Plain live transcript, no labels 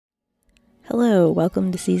Hello,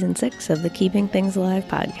 welcome to Season 6 of the Keeping Things Alive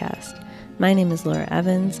podcast. My name is Laura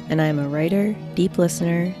Evans, and I am a writer, deep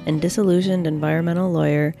listener, and disillusioned environmental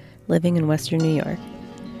lawyer living in Western New York.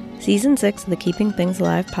 Season 6 of the Keeping Things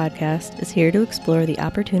Alive podcast is here to explore the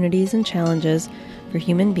opportunities and challenges for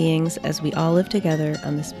human beings as we all live together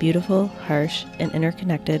on this beautiful, harsh, and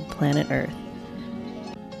interconnected planet Earth.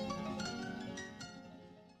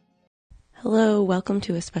 Hello, welcome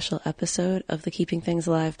to a special episode of the Keeping Things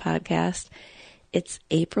Alive podcast. It's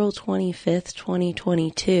April 25th,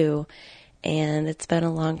 2022, and it's been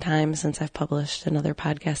a long time since I've published another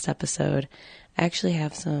podcast episode. I actually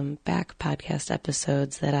have some back podcast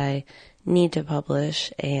episodes that I need to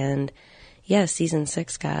publish, and season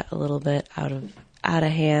 6 got a little bit out of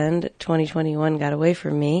hand. 2021 got away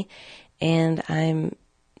from me, and I'm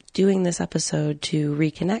doing this episode to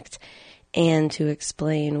reconnect and to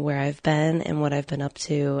explain where I've been and what I've been up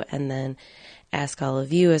to, and then ask all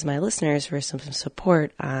of you as my listeners for some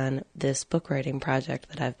support on this book writing project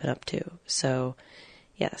that I've been up to. So,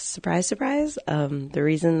 yes, surprise, surprise. The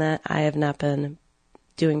reason that I have not been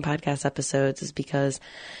doing podcast episodes is because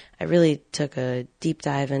I really took a deep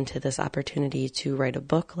dive into this opportunity to write a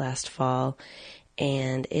book last fall,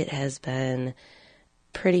 and it has been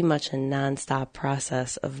pretty much a nonstop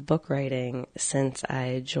process of book writing since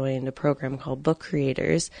I joined a program called Book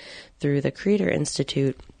Creators through the Creator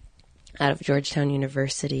Institute out of Georgetown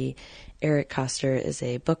University. Eric Koster is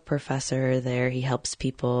a book professor there. He helps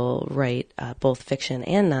people write both fiction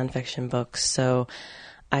and nonfiction books. So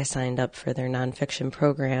I signed up for their nonfiction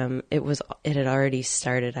program. It had already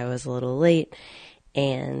started. I was a little late,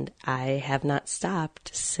 and I have not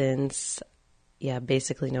stopped since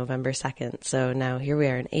basically November 2nd. So now here we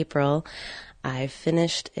are in April. I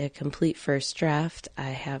finished a complete first draft. I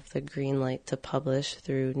have the green light to publish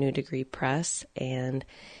through New Degree Press, and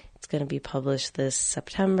it's going to be published this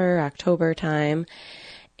September, October time.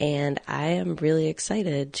 And I am really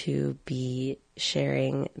excited to be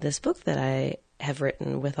sharing this book that I have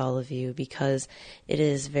written with all of you, because it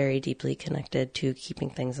is very deeply connected to keeping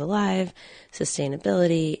things alive,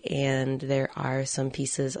 sustainability, and there are some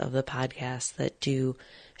pieces of the podcast that do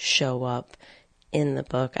show up in the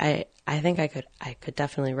book. I think I could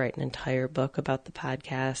definitely write an entire book about the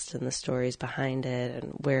podcast and the stories behind it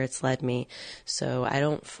and where it's led me. So I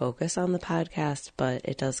don't focus on the podcast, but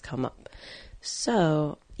it does come up.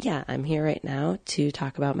 So I'm here right now to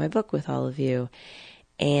talk about my book with all of you.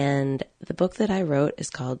 And the book that I wrote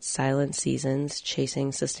is called Silent Seasons: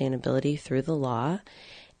 Chasing Sustainability Through the Law.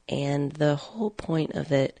 And the whole point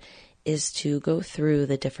of it is to go through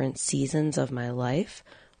the different seasons of my life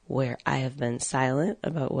where I have been silent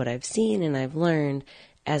about what I've seen and I've learned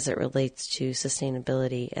as it relates to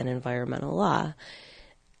sustainability and environmental law.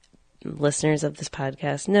 Listeners of this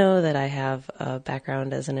podcast know that I have a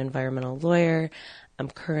background as an environmental lawyer. I'm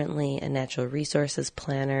currently a natural resources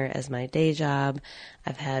planner as my day job.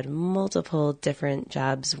 I've had multiple different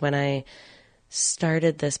jobs. When I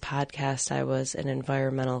started this podcast, I was an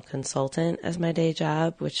environmental consultant as my day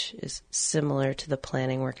job, which is similar to the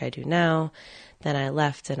planning work I do now. Then I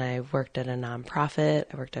left and I worked at a nonprofit.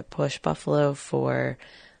 I worked at Push Buffalo for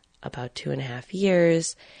about 2.5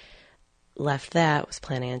 years. Left that, was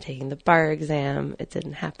planning on taking the bar exam. It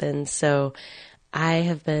didn't happen. So I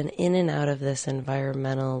have been in and out of this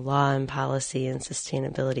environmental law and policy and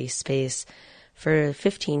sustainability space for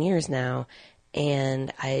 15 years now,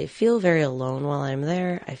 and I feel very alone while I'm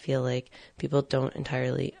there. I feel like people don't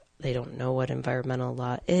know what environmental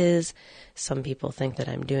law is. Some people think that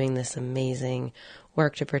I'm doing this amazing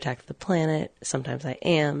work to protect the planet. Sometimes I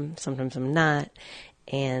am, sometimes I'm not.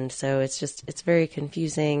 And so it's very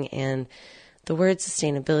confusing, and the word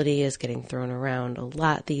sustainability is getting thrown around a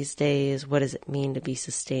lot these days. What does it mean to be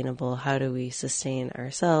sustainable? How do we sustain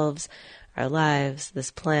ourselves, our lives,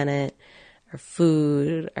 this planet, our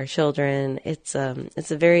food, our children? It's a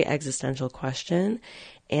very existential question,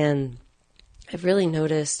 and I've really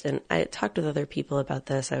noticed, and I talked with other people about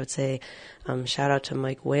this. I would say shout out to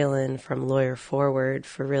Mike Whalen from Lawyer Forward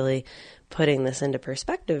for really putting this into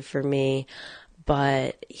perspective for me.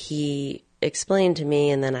 But he explained to me,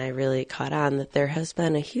 and then I really caught on, that there has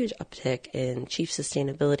been a huge uptick in chief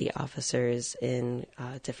sustainability officers in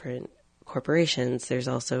different corporations. There's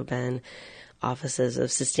also been offices of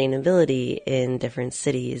sustainability in different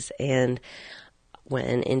cities. And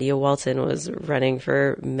when India Walton was running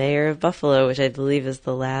for mayor of Buffalo, which I believe is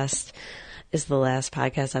the last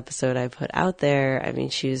podcast episode I put out there, I mean,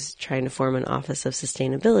 she was trying to form an office of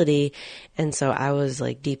sustainability. And so I was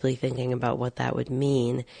deeply thinking about what that would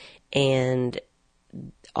mean. And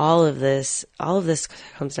all of this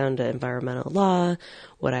comes down to environmental law,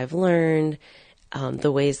 what I've learned,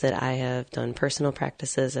 the ways that I have done personal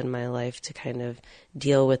practices in my life to kind of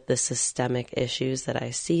deal with the systemic issues that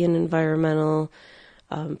I see in environmental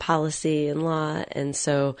policy and law. And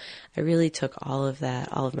so I really took all of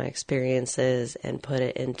that, all of my experiences, and put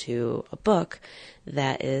it into a book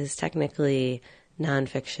that is technically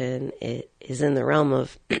nonfiction. It is in the realm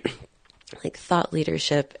of like thought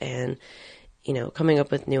leadership and, coming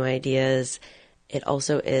up with new ideas. It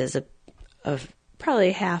also is a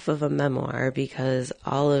probably half of a memoir, because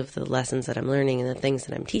all of the lessons that I'm learning and the things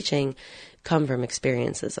that I'm teaching come from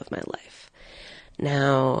experiences of my life.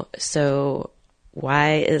 Now, so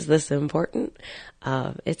why is this important?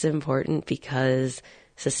 It's important because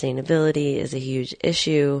sustainability is a huge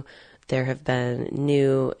issue. There have been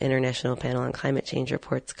new International Panel on Climate Change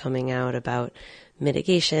reports coming out about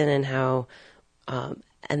mitigation and how,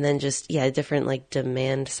 and then just, different like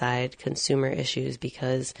demand side consumer issues,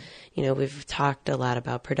 because, we've talked a lot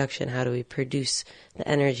about production. How do we produce the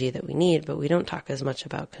energy that we need? But we don't talk as much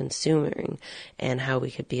about consuming and how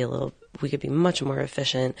we could be much more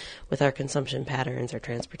efficient with our consumption patterns, our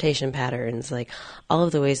transportation patterns, like all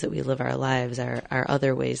of the ways that we live our lives are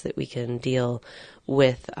other ways that we can deal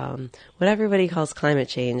with what everybody calls climate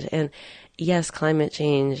change. And yes, climate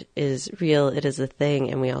change is real. It is a thing,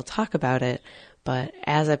 and we all talk about it. But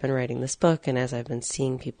as I've been writing this book and as I've been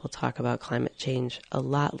seeing people talk about climate change a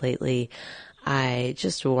lot lately, I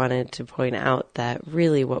just wanted to point out that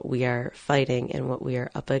really what we are fighting and what we are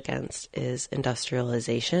up against is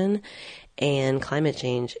industrialization, and climate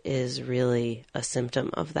change is really a symptom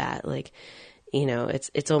of that. Like,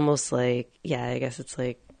 it's almost like, I guess it's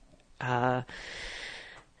like,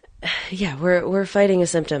 we're fighting a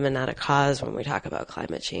symptom and not a cause when we talk about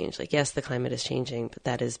climate change. Like, yes, the climate is changing, but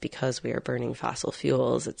that is because we are burning fossil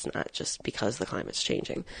fuels. It's not just because the climate's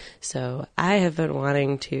changing. So I have been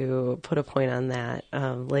wanting to put a point on that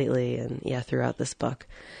lately and, throughout this book.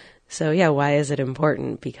 So, why is it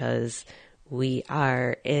important? Because we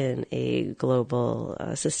are in a global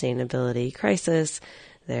sustainability crisis.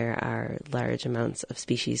 There are large amounts of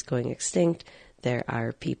species going extinct. There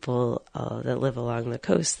are people that live along the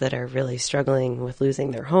coast that are really struggling with losing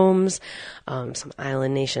their homes. Some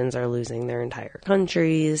island nations are losing their entire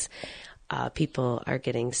countries. People are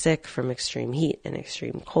getting sick from extreme heat and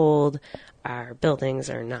extreme cold. Our buildings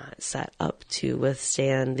are not set up to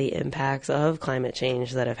withstand the impacts of climate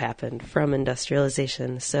change that have happened from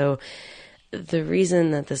industrialization. So the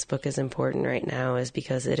reason that this book is important right now is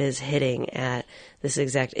because it is hitting at this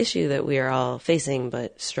exact issue that we are all facing,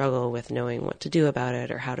 but struggle with knowing what to do about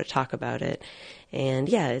it or how to talk about it. And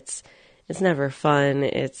it's never fun.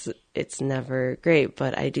 It's never great,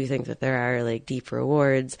 but I do think that there are like deep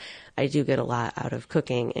rewards. I do get a lot out of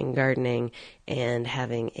cooking and gardening and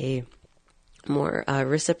having a more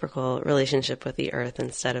reciprocal relationship with the earth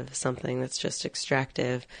instead of something that's just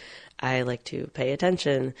extractive. I like to pay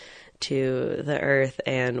attention to the earth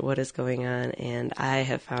and what is going on, and I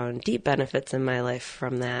have found deep benefits in my life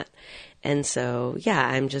from that. And so,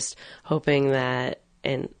 I'm just hoping that,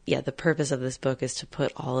 and the purpose of this book is to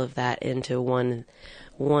put all of that into one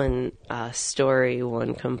story,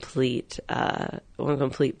 one complete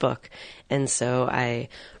book. And so I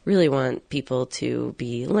really want people to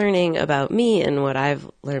be learning about me and what I've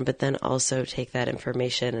learned, but then also take that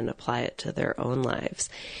information and apply it to their own lives.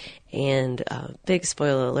 And big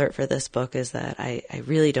spoiler alert for this book is that I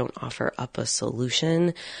really don't offer up a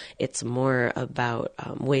solution. It's more about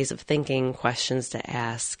ways of thinking, questions to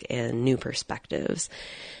ask, and new perspectives.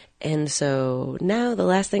 And so now the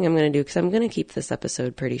last thing I'm going to do, because I'm going to keep this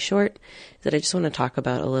episode pretty short, is that I just want to talk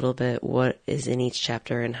about a little bit what is in each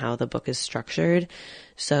chapter and how the book is structured.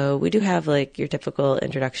 So we do have like your typical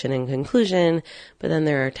introduction and conclusion, but then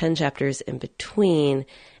there are 10 chapters in between,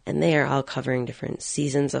 and they are all covering different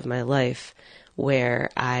seasons of my life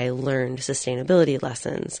where I learned sustainability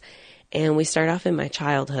lessons. And we start off in my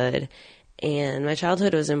childhood, and my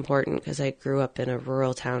childhood was important because I grew up in a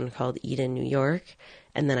rural town called Eden, New York.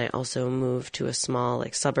 And then I also moved to a small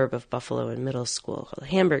like suburb of Buffalo in middle school called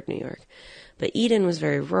Hamburg, New York. But Eden was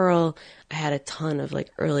very rural. I had a ton of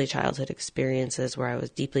like early childhood experiences where I was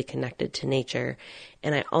deeply connected to nature.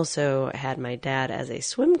 And I also had my dad as a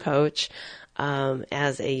swim coach.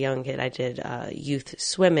 As a young kid, I did youth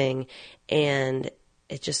swimming, and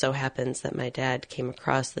it just so happens that my dad came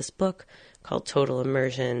across this book called Total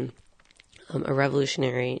Immersion, A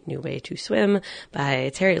Revolutionary New Way to Swim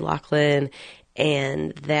by Terry Laughlin.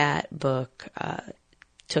 And that book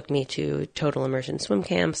took me to total immersion swim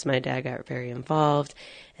camps. My dad got very involved.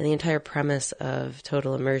 And the entire premise of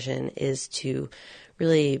total immersion is to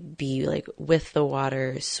really be like with the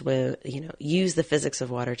water, swim, use the physics of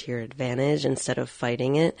water to your advantage instead of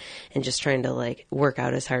fighting it and just trying to like work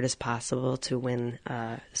out as hard as possible to win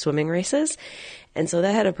swimming races. And so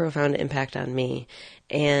that had a profound impact on me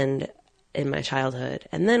and in my childhood.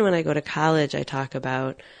 And then when I go to college, I talk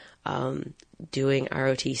about doing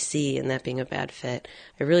ROTC and that being a bad fit.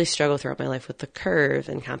 I really struggle throughout my life with the curve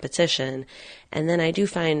and competition. And then I do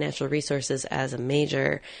find natural resources as a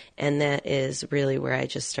major. And that is really where I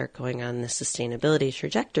just start going on the sustainability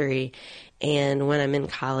trajectory. And when I'm in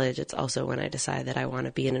college, it's also when I decide that I want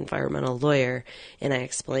to be an environmental lawyer. And I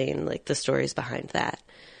explain like the stories behind that.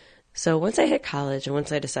 So once I hit college and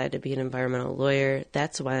once I decide to be an environmental lawyer,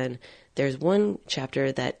 that's when there's one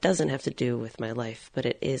chapter that doesn't have to do with my life, but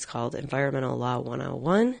it is called Environmental Law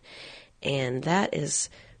 101. And that is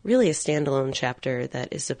really a standalone chapter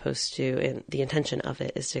that is supposed to, and the intention of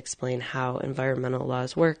it is to explain how environmental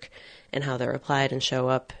laws work and how they're applied and show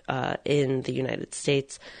up in the United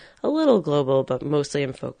States. A little global, but mostly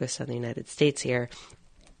I'm focused on the United States here.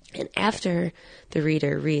 And after the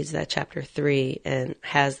reader reads that chapter 3 and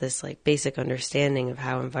has this like basic understanding of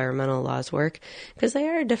how environmental laws work, because they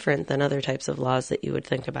are different than other types of laws that you would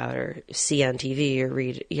think about or see on TV or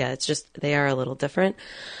read. Yeah, it's just, they are a little different.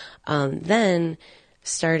 Then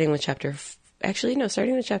starting with chapter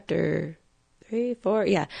 3, 4.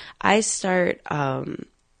 Yeah, I start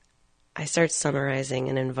summarizing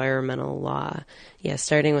an environmental law. Yeah,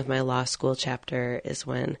 starting with my law school chapter is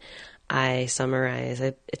when I summarize,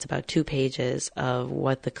 it's about 2 pages of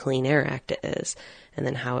what the Clean Air Act is and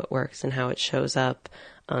then how it works and how it shows up,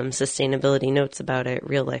 sustainability notes about it,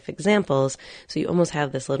 real life examples. So you almost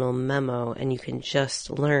have this little memo and you can just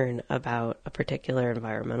learn about a particular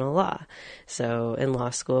environmental law. So in law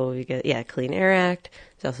school, we get, Clean Air Act.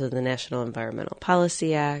 There's also the National Environmental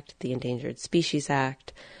Policy Act, the Endangered Species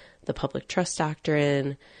Act, the Public Trust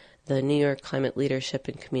Doctrine, the New York Climate Leadership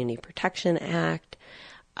and Community Protection Act.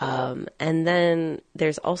 And then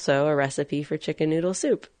there's also a recipe for chicken noodle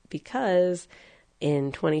soup because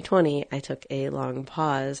in 2020, I took a long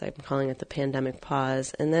pause. I'm calling it the pandemic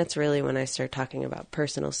pause. And that's really when I start talking about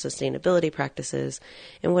personal sustainability practices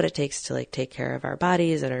and what it takes to like take care of our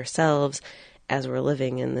bodies and ourselves as we're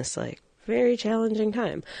living in this like very challenging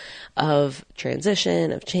time of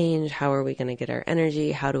transition, of change. How are we going to get our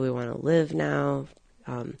energy? How do we want to live now?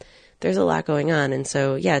 There's a lot going on. And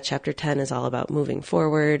so, chapter 10 is all about moving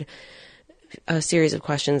forward, a series of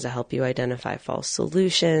questions to help you identify false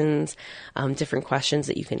solutions, different questions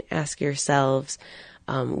that you can ask yourselves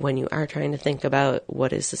when you are trying to think about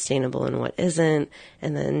what is sustainable and what isn't,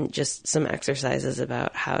 and then just some exercises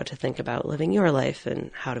about how to think about living your life and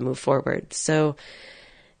how to move forward. So,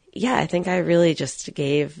 I think I really just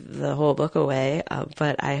gave the whole book away,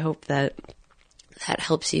 but I hope that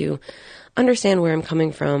helps you understand where I'm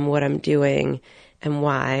coming from, what I'm doing, and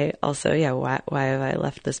why. Also, why have I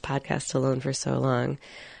left this podcast alone for so long?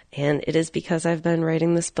 And it is because I've been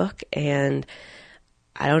writing this book, and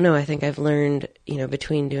I don't know, I think I've learned,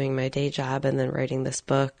 between doing my day job and then writing this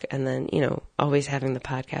book and then, always having the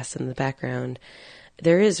podcast in the background,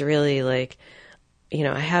 there is really like,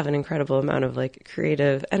 I have an incredible amount of like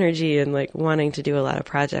creative energy and like wanting to do a lot of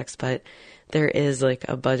projects, but there is like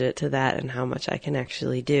a budget to that and how much I can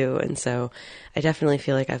actually do. And so I definitely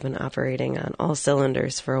feel like I've been operating on all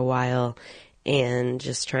cylinders for a while and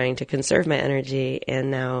just trying to conserve my energy.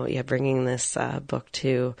 And now, bringing this book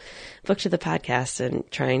to the podcast and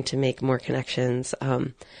trying to make more connections.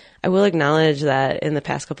 I will acknowledge that in the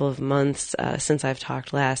past couple of months, since I've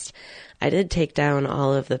talked last, I did take down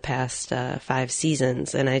all of the past 5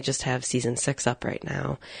 seasons, and I just have season 6 up right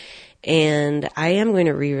now. And I am going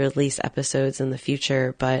to re-release episodes in the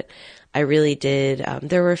future, but I really did.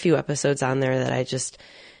 There were a few episodes on there that I just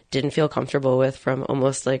didn't feel comfortable with from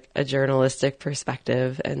almost like a journalistic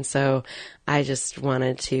perspective. And so I just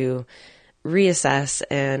wanted to reassess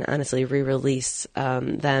and honestly re-release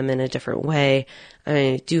them in a different way.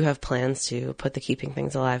 I do have plans to put the Keeping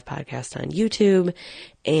Things Alive podcast on YouTube.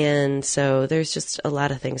 And so there's just a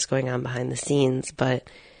lot of things going on behind the scenes, but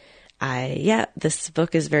this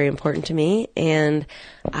book is very important to me, and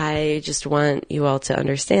I just want you all to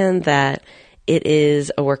understand that it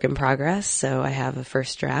is a work in progress. So I have a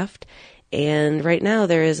first draft, and right now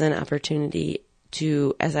there is an opportunity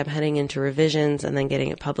to, as I'm heading into revisions and then getting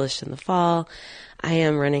it published in the fall, I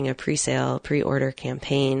am running a pre-order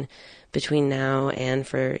campaign between now and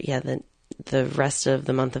for, the rest of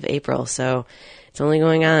the month of April. So it's only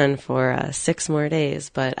going on for 6 more days,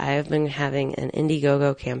 but I have been having an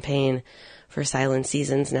Indiegogo campaign for Silent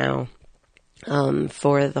Seasons now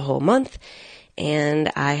for the whole month. And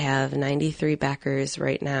I have 93 backers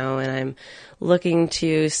right now, and I'm looking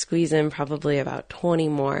to squeeze in probably about 20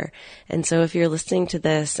 more. And so if you're listening to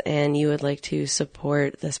this and you would like to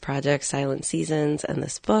support this project, Silent Seasons, and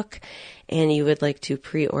this book, and you would like to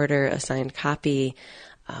pre-order a signed copy,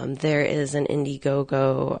 there is an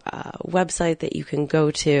Indiegogo website that you can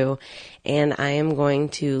go to, and I am going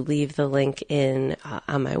to leave the link in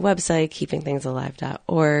on my website,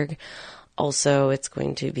 keepingthingsalive.org. Also, it's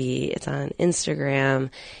on Instagram,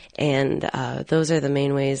 and those are the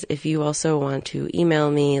main ways. If you also want to email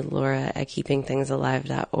me,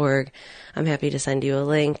 Laura@keepingthingsalive.org, I'm happy to send you a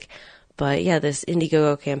link. But yeah, this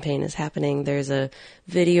Indiegogo campaign is happening. There's a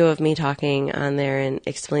video of me talking on there and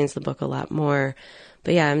explains the book a lot more.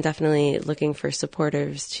 But yeah, I'm definitely looking for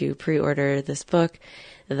supporters to pre-order this book.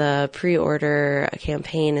 The pre-order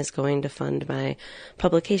campaign is going to fund my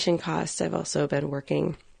publication costs. I've also been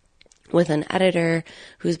working with an editor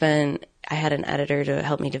I had an editor to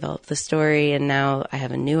help me develop the story, and now I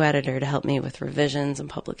have a new editor to help me with revisions and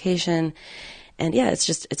publication. And yeah,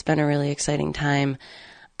 it's been a really exciting time.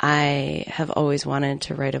 I have always wanted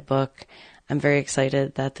to write a book. I'm very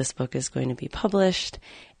excited that this book is going to be published,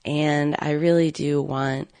 and I really do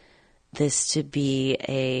want this to be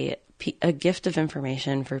a gift of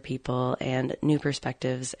information for people and new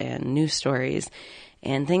perspectives and new stories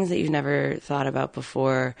and things that you've never thought about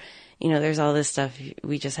before. You know, there's all this stuff.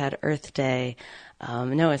 We just had Earth Day.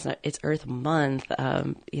 No, it's not. It's Earth Month.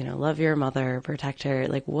 Love your mother, protect her.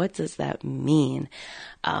 Like, what does that mean?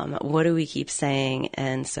 What do we keep saying?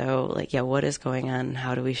 And so, what is going on?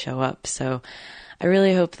 How do we show up? So I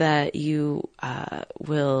really hope that you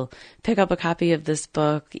will pick up a copy of this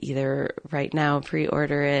book, either right now,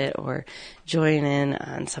 pre-order it, or join in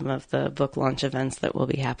on some of the book launch events that will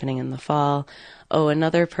be happening in the fall. Oh,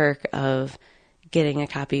 another perk of getting a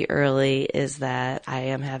copy early is that I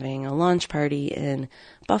am having a launch party in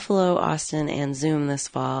Buffalo, Austin, and Zoom this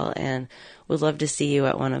fall, and would love to see you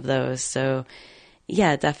at one of those. So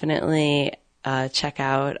yeah, definitely check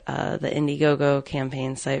out the Indiegogo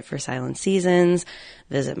campaign site for Silent Seasons.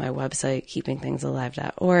 Visit my website,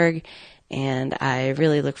 keepingthingsalive.org. And I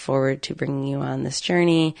really look forward to bringing you on this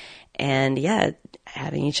journey and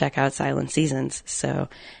having you check out Silent Seasons. So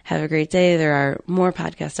have a great day. There are more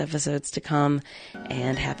podcast episodes to come,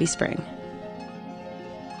 and happy spring.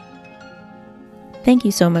 Thank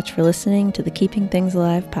you so much for listening to the Keeping Things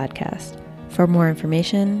Alive podcast. For more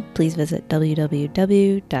information, please visit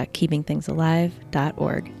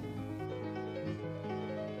www.keepingthingsalive.org.